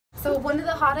So one of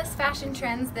the hottest fashion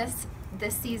trends this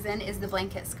season is the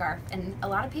blanket scarf, and a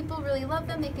lot of people really love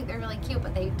them. They think they're really cute,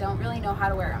 but they don't really know how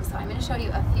to wear them. So I'm going to show you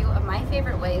a few of my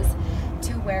favorite ways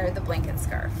to wear the blanket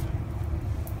scarf.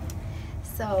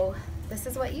 So this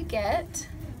is what you get.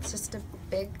 It's just a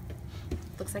big,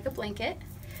 looks like a blanket.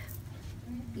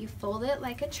 You fold it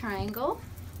like a triangle.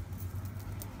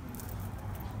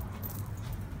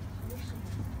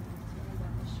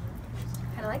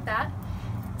 Kind of like that.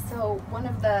 So one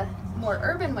of the more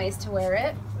urban ways to wear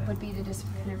it would be to just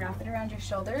kind of wrap it around your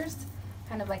shoulders,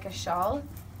 kind of like a shawl,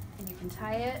 and you can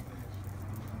tie it,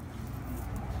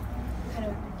 kind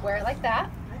of wear it like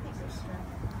that.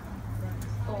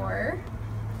 Or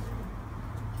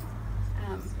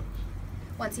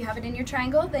once you have it in your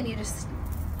triangle, then you just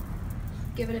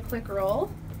give it a quick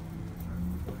roll,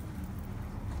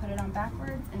 put it on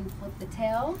backwards, and flip the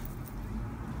tail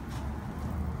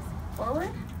forward.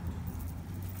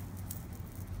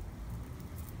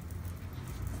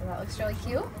 So that looks really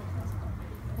cute.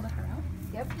 Pull the hair out.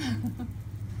 Yep.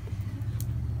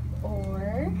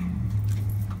 Or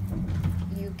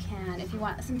you can, if you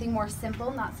want something more simple,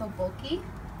 not so bulky,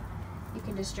 you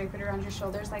can just drape it around your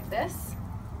shoulders like this.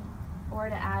 Or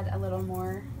to add a little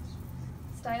more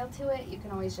style to it, you can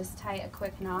always just tie a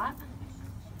quick knot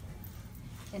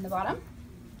in the bottom.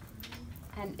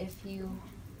 And if you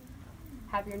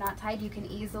have your knot tied, you can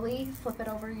easily flip it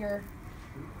over your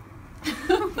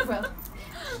well,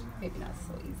 maybe not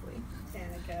so easily.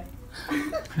 Danica.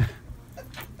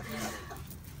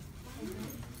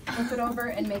 Flip it over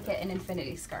and make it an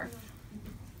infinity scarf.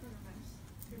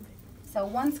 So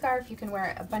one scarf you can wear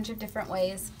it a bunch of different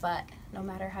ways, but no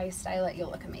matter how you style it,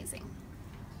 you'll look amazing.